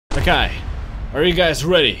Okay, are you guys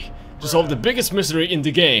ready to solve the biggest mystery in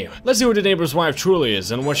the game? Let's see who the neighbor's wife truly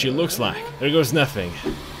is and what she looks like. There goes nothing.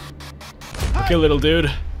 Okay, little dude,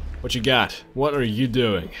 what you got? What are you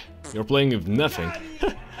doing? You're playing with nothing.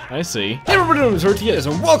 I see. Hey everybody, my name is Ertyez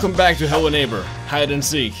and welcome back to Hello Neighbor, Hide and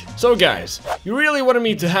Seek. So guys, you really wanted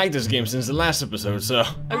me to hack this game since the last episode, so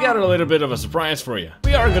I've got a little bit of a surprise for you.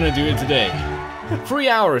 We are gonna do it today. 3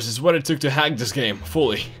 hours is what it took to hack this game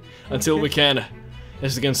fully, until we can,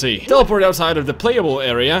 as you can see, teleport outside of the playable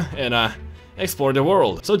area and explore the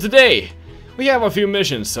world. So today, we have a few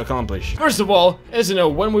missions to accomplish. First of all, as you know,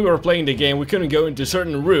 when we were playing the game, we couldn't go into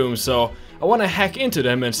certain rooms, so I want to hack into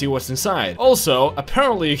them and see what's inside. Also,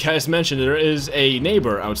 apparently you guys mentioned there is a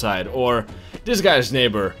neighbor outside, or this guy's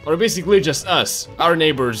neighbor, or basically just us. Our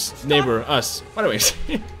neighbor's neighbor, us. But anyways,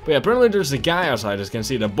 but yeah, apparently there's a guy outside, as you can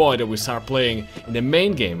see, the boy that we start playing in the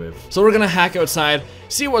main game with. So we're gonna hack outside,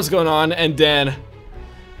 see what's going on, and then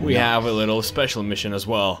we have a little special mission as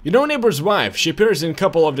well. You know neighbor's wife, she appears in a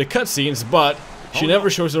couple of the cutscenes, but she never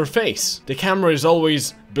shows her face. The camera is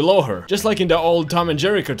always below her. Just like in the old Tom and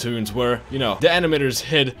Jerry cartoons where, you know, the animators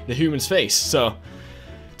hid the human's face. So,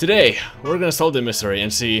 today, we're gonna solve the mystery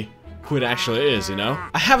and see who it actually is, you know?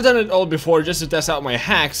 I have done it all before just to test out my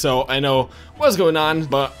hack, so I know what's going on,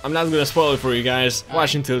 but I'm not gonna spoil it for you guys.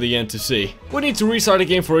 Watch until the end to see. We need to restart the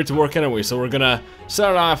game for it to work anyway, so we're gonna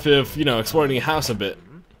start off with, you know, exploring the house a bit.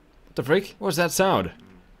 What the freak? What was that sound?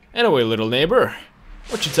 Anyway, little neighbor,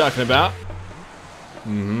 what you talking about?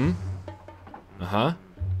 Uh-huh.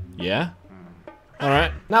 Yeah?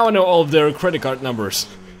 Alright, now I know all of their credit card numbers.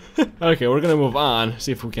 Okay, we're gonna move on,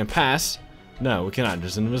 see if we can pass. No, we cannot,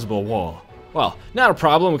 there's an invisible wall. Well, not a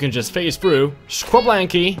problem, we can just phase through.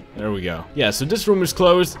 Squablanky. There we go. Yeah, so this room is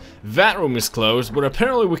closed, that room is closed, but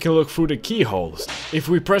apparently we can look through the keyholes. If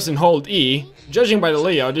we press and hold E, judging by the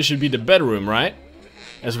layout, this should be the bedroom, right?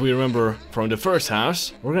 As we remember from the first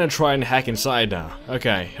house. We're gonna try and hack inside now.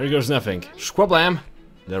 Okay, here goes nothing. Squablam.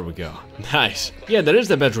 There we go. Nice. Yeah, that is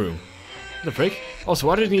the bedroom. What the freak? Also,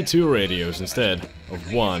 why did it need 2 radios instead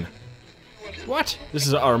of 1? What? This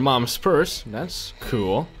is our mom's purse. That's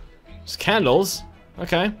cool. It's candles.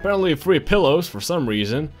 Okay. Apparently 3 pillows for some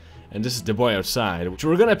reason. And this is the boy outside, which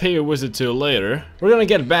we're gonna pay a visit to later. We're gonna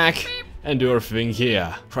get back and do our thing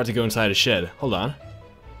here. Try to go inside the shed. Hold on.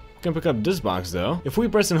 We can pick up this box though. If we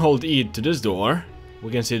press and hold E to this door,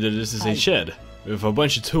 we can see that this is a shed with a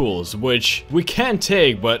bunch of tools, which we can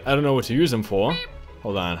take, but I don't know what to use them for.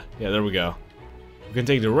 Hold on. Yeah, there we go. We can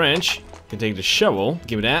take the wrench, we can take the shovel,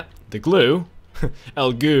 give me that, the glue,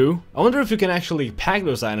 El goo. I wonder if you can actually pack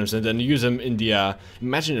those items and then use them in the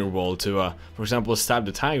imaginary world to, for example, stab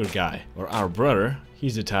the tiger guy. Or our brother,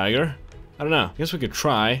 he's the tiger. I don't know. I guess we could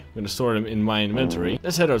try. I'm gonna store them in my inventory.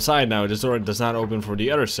 Let's head outside now. This door does not open for the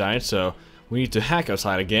other side, so we need to hack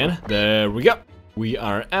outside again. There we go. We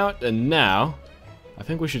are out, and now I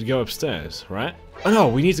think we should go upstairs, right? Oh no,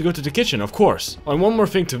 we need to go to the kitchen, of course. And one more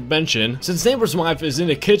thing to mention. Since neighbor's wife is in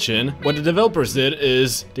the kitchen, what the developers did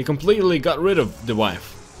is they completely got rid of the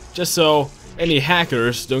wife. Just so any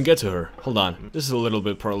hackers don't get to her. Hold on. This is a little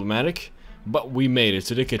bit problematic, but we made it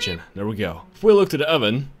to the kitchen. There we go. If we look to the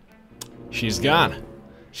oven, she's gone.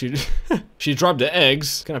 She dropped the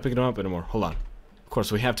eggs. Can I pick them up anymore? Hold on. Of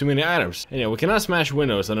course, we have too many items. And yeah, we cannot smash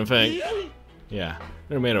windows, I don't think. Yeah,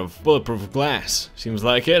 they're made of bulletproof glass. Seems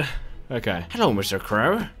like it. Okay. Hello, Mr.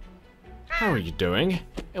 Crow. How are you doing?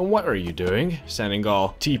 And what are you doing? Standing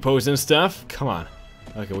all T-pose and stuff? Come on.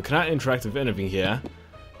 Okay, we cannot interact with anything here.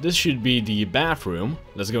 This should be the bathroom.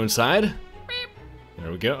 Let's go inside.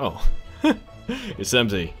 There we go. Oh. It's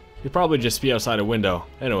empty. You probably just be outside a window.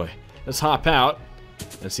 Anyway. Let's hop out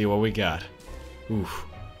and see what we got. Oof.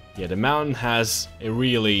 Yeah, the mountain has a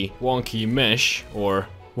really wonky mesh, or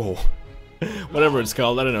whoa, whatever it's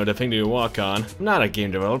called. I don't know, the thing that you walk on. I'm not a game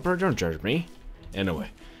developer, don't judge me. Anyway,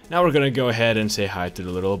 now we're gonna go ahead and say hi to the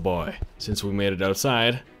little boy. Since we made it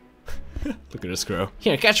outside. Look at this crow.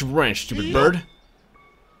 Here, catch a wrench, stupid bird.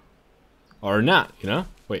 Or not, you know?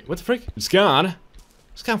 Wait, what the frick? It's gone.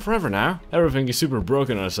 It's gone forever now. Everything is super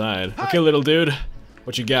broken outside. Okay, little dude.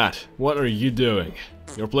 What you got? What are you doing?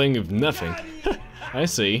 You're playing with nothing. I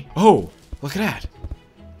see. Oh, look at that.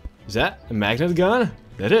 Is that a magnet gun?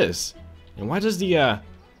 That is. And why does the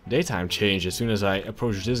daytime change as soon as I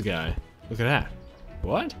approach this guy? Look at that.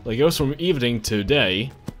 What? Like it goes from evening to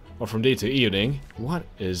day, or from day to evening. What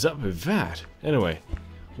is up with that? Anyway,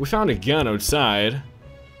 we found a gun outside.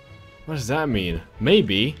 What does that mean?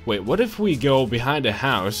 Maybe. Wait, what if we go behind the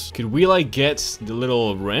house? Could we like get the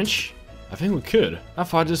little wrench? I think we could. I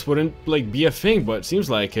thought this wouldn't like be a thing, but it seems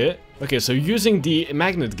like it. Okay, so using the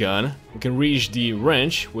magnet gun, we can reach the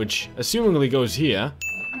wrench, which assumingly goes here.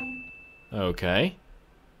 Okay.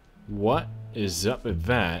 What is up with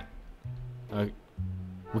that?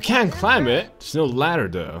 We can't climb it. There's no ladder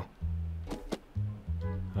though.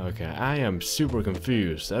 Okay, I am super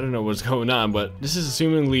confused. I don't know what's going on, but this is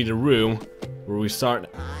assumingly the room where we start.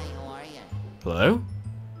 Hi, how are you? Hello?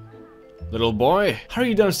 Little boy? How are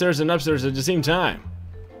you downstairs and upstairs at the same time?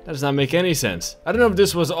 That does not make any sense. I don't know if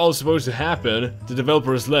this was all supposed to happen. The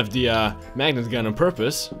developers left the magnet gun on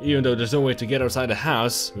purpose, even though there's no way to get outside the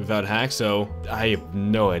house without hacks, so I have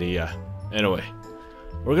no idea. Anyway,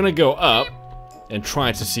 we're gonna go up and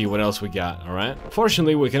try to see what else we got, alright?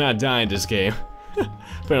 Fortunately, we cannot die in this game.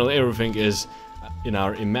 Apparently everything is in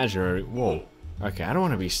our imaginary... Whoa. Okay, I don't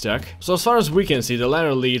want to be stuck. So as far as we can see, the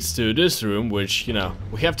ladder leads to this room, which, you know,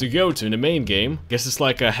 we have to go to in the main game. Guess it's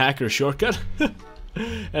like a hacker shortcut.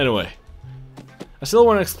 Anyway, I still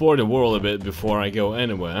want to explore the world a bit before I go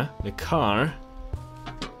anywhere. The car.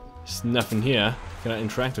 There's nothing here. Can I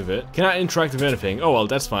interact with it? Cannot interact with anything. Oh well,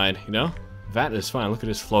 that's fine, you know? That is fine. Look at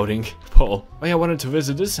this floating pole. Oh yeah, I wanted to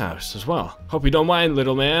visit this house as well. Hope you don't mind,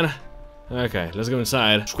 little man. Okay, let's go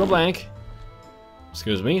inside. Squablank.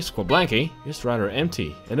 Excuse me, Squablanky. It's rather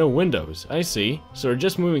empty. And no windows. I see. So we're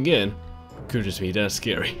just moving in. Goodness me, that's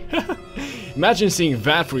scary. Imagine seeing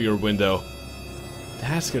that through your window.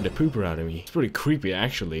 That scared the pooper out of me. It's pretty creepy,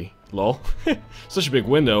 actually. Lol. Such a big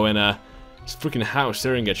window and this freaking house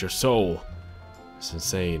staring at your soul. It's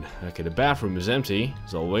insane. Okay, the bathroom is empty,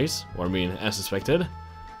 as always. Or I mean, as suspected.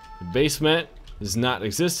 The basement is not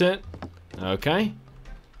existent. Okay.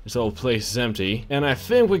 This whole place is empty. And I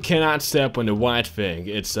think we cannot step on the white thing.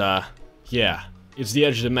 It's, yeah. It's the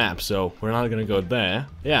edge of the map, so we're not gonna go there.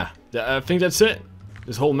 Yeah, I think that's it.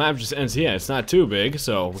 This whole map just ends here. It's not too big,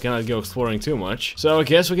 so we cannot go exploring too much. So I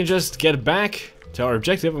guess we can just get back to our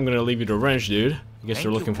objective. I'm gonna leave you the wrench, dude. I guess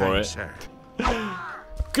you're looking for it.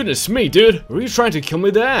 Goodness me, dude! Were you trying to kill me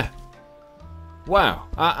there? Wow,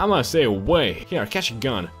 I'm gonna stay away. Here, catch a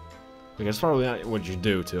gun. Like, that's probably not what you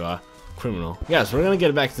do to a criminal. Yeah, so we're gonna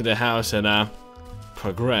get back to the house and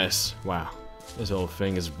progress. Wow. This whole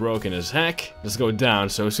thing is broken as heck. Let's go down.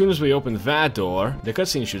 So as soon as we open that door, the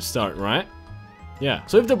cutscene should start, right? Yeah.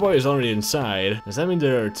 So if the boy is already inside, does that mean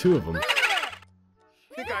there are two of them?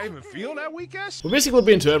 Think I even feel that weak ass? We've basically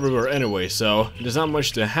been to everywhere anyway, so there's not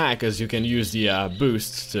much to hack as you can use the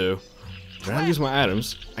boosts to... Did I use my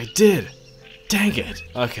items? I did! Dang it!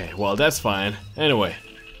 Okay, well that's fine. Anyway,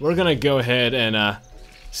 we're gonna go ahead and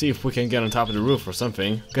see if we can get on top of the roof or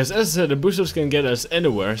something. Because as I said, the boosters can get us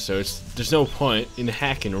anywhere, so there's no point in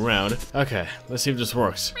hacking around. Okay, let's see if this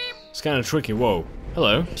works. It's kind of tricky. Whoa.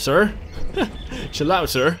 Hello, sir? Chill out,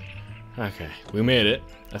 sir. Okay, we made it,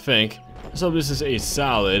 I think. So this is a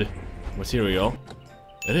solid material.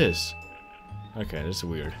 It is. Okay, this is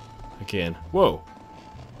weird. Again. Whoa.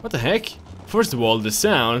 What the heck? First of all, the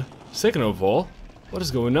sound. Second of all, what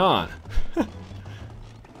is going on?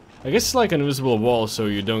 I guess it's like an invisible wall so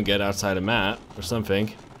you don't get outside the map or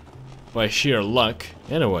something. By sheer luck.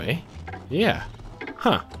 Anyway. Yeah.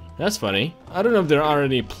 Huh. That's funny. I don't know if there are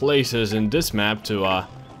any places in this map to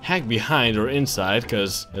hack behind or inside,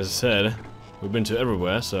 because, as I said, we've been to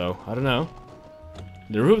everywhere, so I don't know.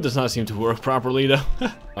 The roof does not seem to work properly, though.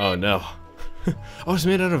 Oh, no. Oh, it's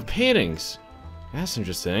made out of paintings. That's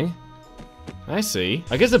interesting. I see.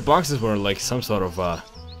 I guess the boxes were like some sort of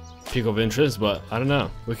peak of interest, but I don't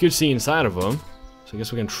know. We could see inside of them, so I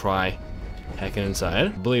guess we can try hacking inside. I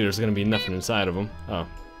believe there's gonna be nothing inside of them. Oh,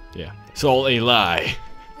 yeah. It's all a lie.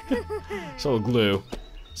 It's all glue.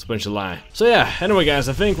 It's a bunch of lie. So yeah, anyway guys,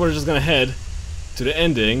 I think we're just gonna head to the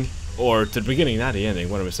ending, or to the beginning, not the ending,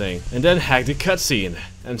 what am I saying? And then hack the cutscene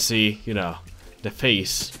and see, you know, the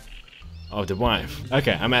face of the wife.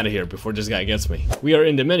 Okay, I'm out of here before this guy gets me. We are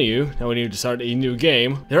in the menu. Now we need to start a new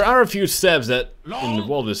game. There are a few steps that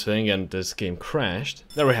involve this thing, and this game crashed.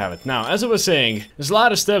 There we have it. Now, as I was saying, there's a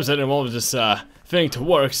lot of steps that involve this thing to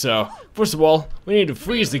work. So, first of all, we need to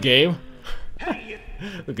freeze the game.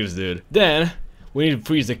 Look at this dude. Then, we need to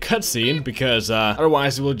freeze the cutscene because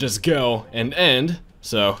otherwise it will just go and end.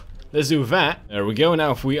 So, let's do that. There we go.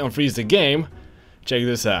 Now, if we unfreeze the game, check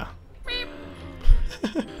this out.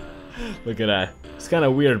 Look at that. It's kind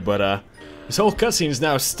of weird, but this whole cutscene is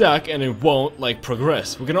now stuck and it won't like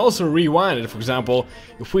progress. We can also rewind it. For example,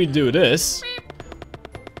 if we do this,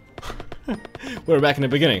 we're back in the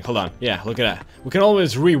beginning. Hold on. Yeah, look at that. We can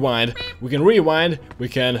always rewind. We can rewind. We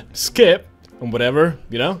can skip and whatever.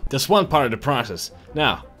 You know, that's one part of the process.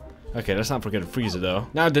 Now, okay, let's not forget to freeze it though.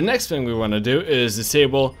 Now, the next thing we want to do is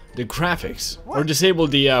disable the graphics or disable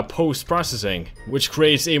the post-processing, which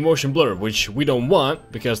creates a motion blur, which we don't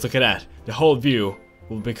want because look at that. The whole view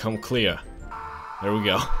will become clear. There we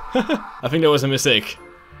go. I think that was a mistake.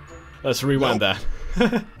 Let's rewind that.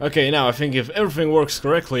 Okay, now I think if everything works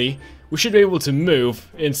correctly, we should be able to move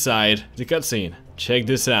inside the cutscene. Check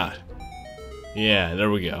this out. Yeah, there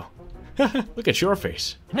we go. Look at your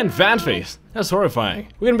face. And Van face. That's horrifying.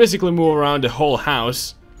 We can basically move around the whole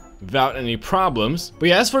house without any problems. But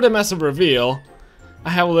yeah, as for the massive reveal, I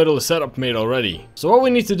have a little setup made already. So what we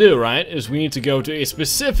need to do, right, is we need to go to a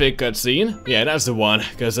specific cutscene. Yeah, that's the one,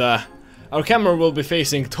 because our camera will be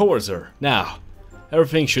facing towards her. Now,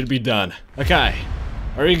 everything should be done. Okay,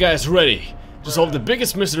 are you guys ready to solve the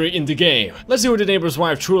biggest mystery in the game? Let's see who the neighbor's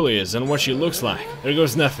wife truly is and what she looks like. There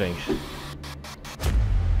goes nothing.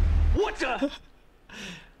 What the?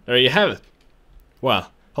 There you have it.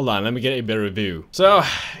 Well, hold on, let me get a better view. So,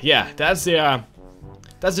 yeah, that's the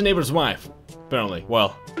neighbor's wife, apparently.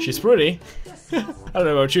 Well, she's pretty. I don't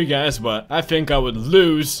know about you guys, but I think I would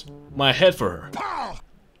lose my head for her.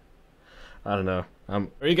 I don't know.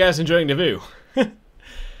 Are you guys enjoying the view?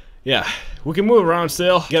 Yeah, we can move around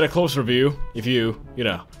still, get a closer view if you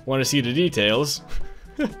know, want to see the details.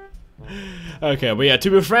 Okay, but yeah,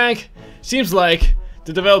 to be frank, seems like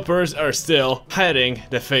the developers are still hiding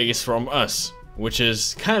the face from us, which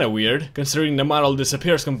is kind of weird, considering the model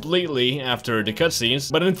disappears completely after the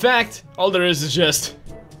cutscenes. But in fact, all there is just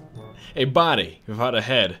a body without a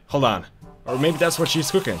head. Hold on, or maybe that's what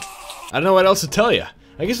she's cooking. I don't know what else to tell you.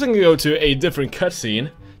 I guess we can go to a different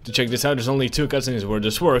cutscene to check this out. There's only 2 cutscenes where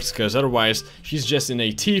this works, because otherwise she's just in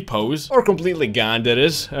a T-pose, or completely gone, that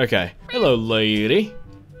is. Okay, hello lady.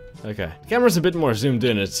 Okay, the camera's a bit more zoomed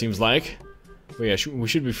in, it seems like. But yeah, we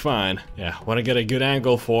should be fine. Yeah, want to get a good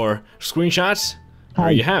angle for screenshots? There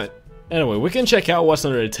you have it. Anyway, we can check out what's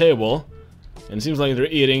under the table. And it seems like they're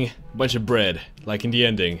eating a bunch of bread, like in the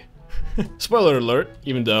ending. Spoiler alert,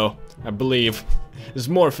 even though I believe there's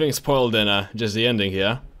more things spoiled than just the ending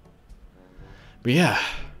here. But yeah,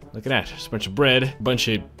 look at that. There's a bunch of bread, a bunch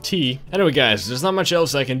of tea. Anyway guys, there's not much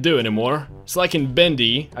else I can do anymore. It's like in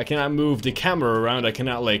Bendy, I cannot move the camera around, I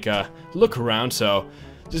cannot like look around, so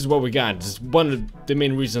this is what we got. This is one of the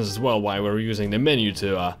main reasons as well why we're using the menu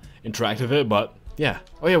to interact with it, but yeah.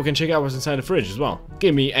 Oh yeah, we can check out what's inside the fridge as well.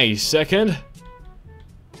 Give me a second.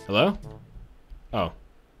 Hello? Oh.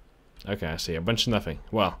 Okay, I see. A bunch of nothing.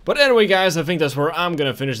 Well, but anyway guys, I think that's where I'm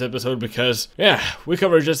gonna finish the episode because, yeah, we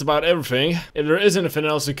covered just about everything. If there isn't anything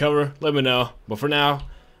else to cover, let me know. But for now,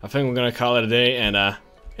 I think we're gonna call it a day, and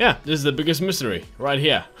yeah, this is the biggest mystery right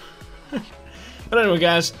here. But anyway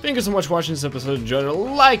guys, thank you so much for watching this episode. Enjoyed it,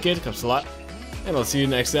 like it, helps a lot. And I'll see you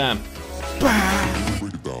next time.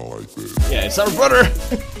 Yeah, it's our brother!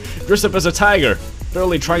 Dressed up as a tiger,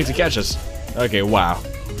 barely trying to catch us. Okay, wow.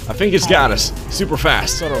 I think it's got us super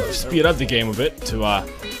fast. Sort of speed up the game a bit to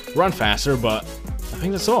run faster, but I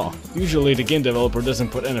think that's all. Usually the game developer doesn't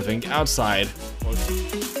put anything outside